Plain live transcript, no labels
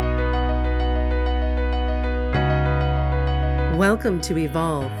Welcome to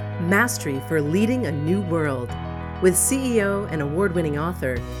Evolve, Mastery for Leading a New World, with CEO and award-winning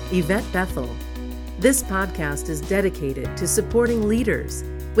author Yvette Bethel. This podcast is dedicated to supporting leaders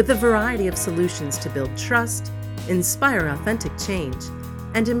with a variety of solutions to build trust, inspire authentic change,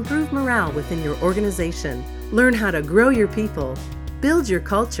 and improve morale within your organization. Learn how to grow your people, build your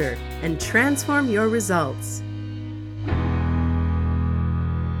culture, and transform your results.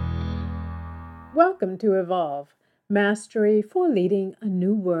 Welcome to Evolve, Mastery for Leading a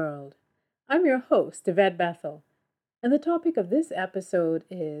New World. I'm your host, Yvette Bethel, and the topic of this episode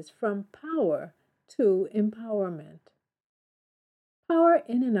is From Power to Empowerment. Power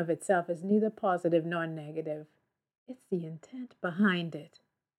in and of itself is neither positive nor negative. It's the intent behind it.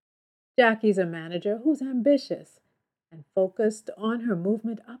 Jackie's a manager who's ambitious and focused on her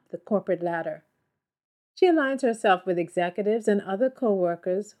movement up the corporate ladder. She aligns herself with executives and other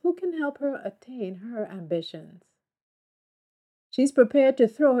co-workers who can help her attain her ambitions. She's prepared to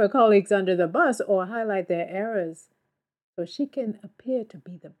throw her colleagues under the bus or highlight their errors so she can appear to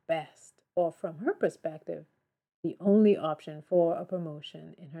be the best, or from her perspective, the only option for a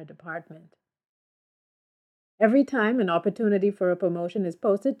promotion in her department. Every time an opportunity for a promotion is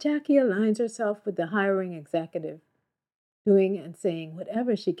posted, Jackie aligns herself with the hiring executive, doing and saying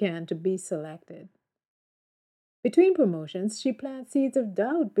whatever she can to be selected. Between promotions, she plants seeds of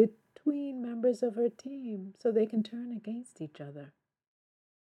doubt between members of her team so they can turn against each other.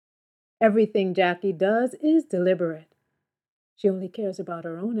 Everything Jackie does is deliberate. She only cares about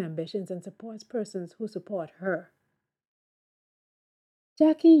her own ambitions and supports persons who support her.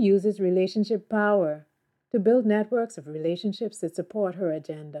 Jackie uses relationship power to build networks of relationships that support her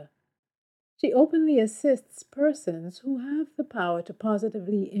agenda. She openly assists persons who have the power to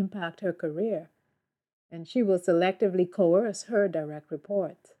positively impact her career, and she will selectively coerce her direct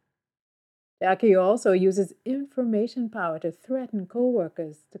reports. Jackie also uses information power to threaten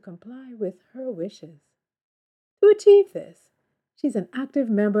co-workers to comply with her wishes. To achieve this, she's an active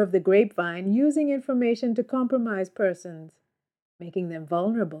member of the grapevine, using information to compromise persons, making them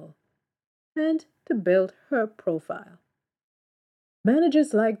vulnerable, and to build her profile.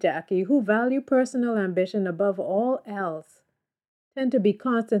 Managers like Jackie, who value personal ambition above all else, tend to be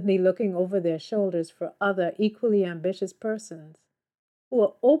constantly looking over their shoulders for other equally ambitious persons who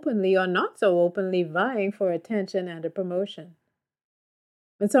are openly or not so openly vying for attention and a promotion.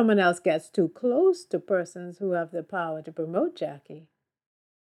 When someone else gets too close to persons who have the power to promote Jackie,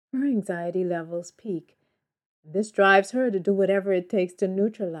 her anxiety levels peak. This drives her to do whatever it takes to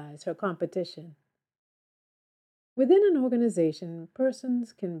neutralize her competition. Within an organization,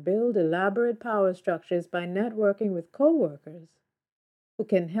 persons can build elaborate power structures by networking with co-workers who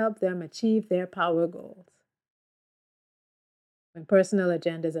can help them achieve their power goals. When personal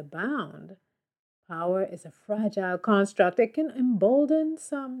agendas abound, power is a fragile construct that can embolden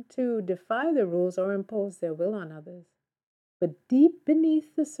some to defy the rules or impose their will on others. But deep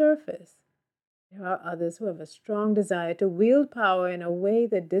beneath the surface, there are others who have a strong desire to wield power in a way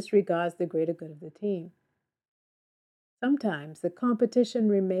that disregards the greater good of the team. Sometimes the competition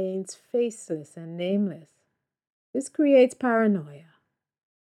remains faceless and nameless. This creates paranoia.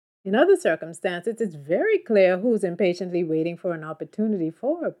 In other circumstances, it's very clear who's impatiently waiting for an opportunity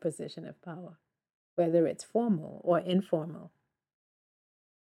for a position of power, whether it's formal or informal.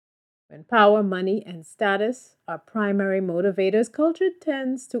 When power, money, and status are primary motivators, culture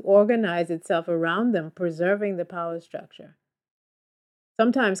tends to organize itself around them, preserving the power structure.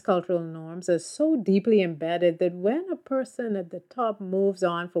 Sometimes cultural norms are so deeply embedded that when a person at the top moves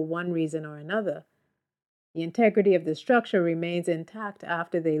on for one reason or another, the integrity of the structure remains intact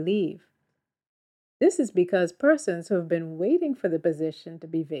after they leave. This is because persons who have been waiting for the position to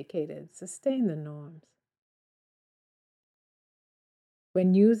be vacated sustain the norms.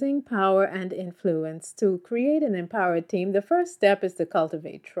 When using power and influence to create an empowered team, the first step is to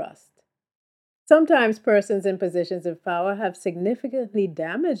cultivate trust. Sometimes persons in positions of power have significantly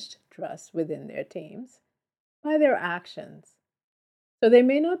damaged trust within their teams by their actions, so they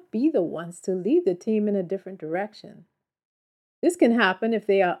may not be the ones to lead the team in a different direction. This can happen if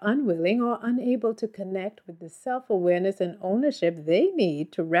they are unwilling or unable to connect with the self-awareness and ownership they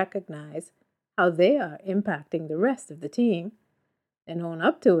need to recognize how they are impacting the rest of the team, and own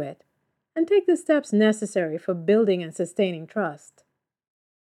up to it, and take the steps necessary for building and sustaining trust.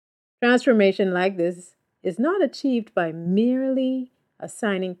 Transformation like this is not achieved by merely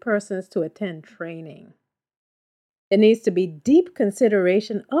assigning persons to attend training. It needs to be deep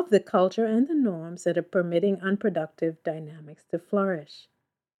consideration of the culture and the norms that are permitting unproductive dynamics to flourish.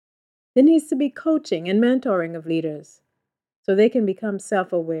 There needs to be coaching and mentoring of leaders so they can become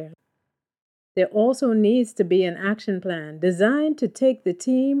self-aware. There also needs to be an action plan designed to take the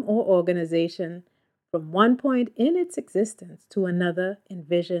team or organization from one point in its existence to another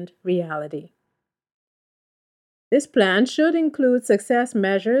envisioned reality. This plan should include success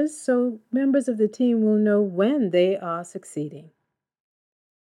measures so members of the team will know when they are succeeding.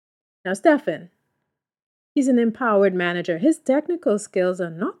 Now, Stefan, he's an empowered manager. His technical skills are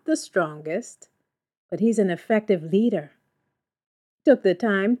not the strongest, but he's an effective leader. He took the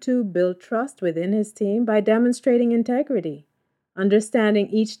time to build trust within his team by demonstrating integrity, understanding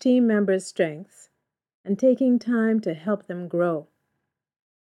each team member's strengths, and taking time to help them grow.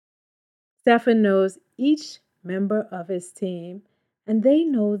 Stefan knows each member of his team, and they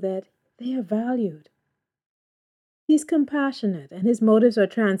know that they are valued. He's compassionate, and his motives are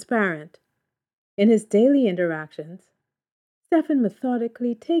transparent. In his daily interactions, Stefan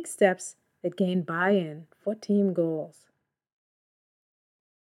methodically takes steps that gain buy-in for team goals.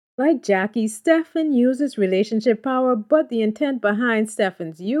 Like Jackie, Stefan uses relationship power, but the intent behind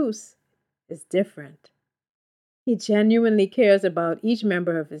Stefan's use is different. He genuinely cares about each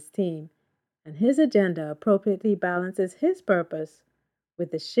member of his team, and his agenda appropriately balances his purpose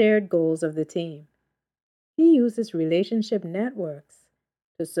with the shared goals of the team. He uses relationship networks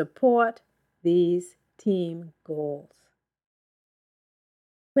to support these team goals.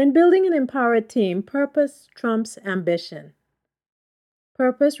 When building an empowered team, purpose trumps ambition.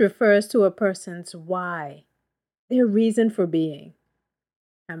 Purpose refers to a person's why, their reason for being.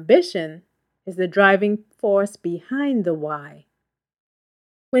 Ambition is the driving force behind the why.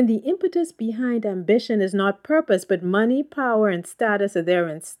 When the impetus behind ambition is not purpose, but money, power, and status are there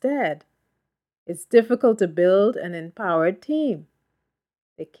instead, it's difficult to build an empowered team.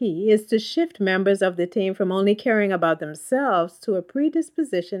 The key is to shift members of the team from only caring about themselves to a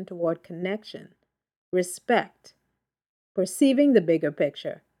predisposition toward connection, respect, perceiving the bigger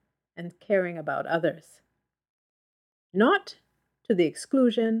picture, and caring about others. Not to the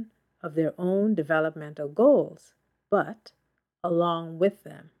exclusion of their own developmental goals, but along with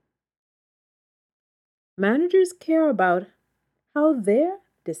them. Managers care about how their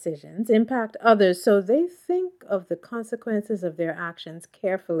decisions impact others, so they think of the consequences of their actions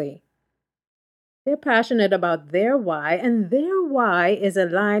carefully. They're passionate about their why, and their why is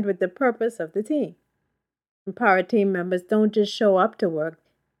aligned with the purpose of the team. Empowered team members don't just show up to work,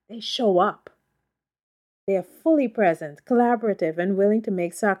 they show up. They are fully present, collaborative, and willing to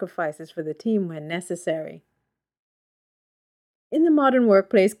make sacrifices for the team when necessary. In the modern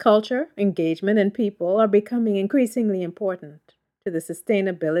workplace, culture, engagement, and people are becoming increasingly important to the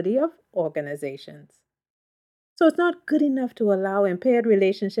sustainability of organizations. So it's not good enough to allow impaired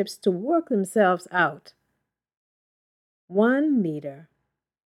relationships to work themselves out. One leader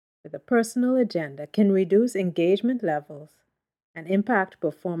with a personal agenda can reduce engagement levels and impact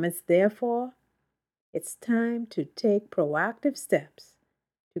performance. Therefore, it's time to take proactive steps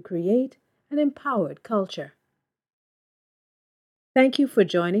to create an empowered culture. Thank you for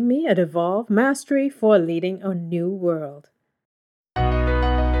joining me at Evolve Mastery for Leading a New World.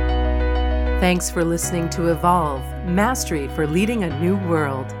 Thanks for listening to Evolve Mastery for Leading a New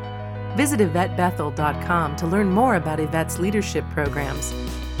World. Visit YvetteBethel.com to learn more about Yvette's leadership programs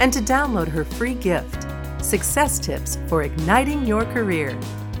and to download her free gift, Success Tips for Igniting Your Career.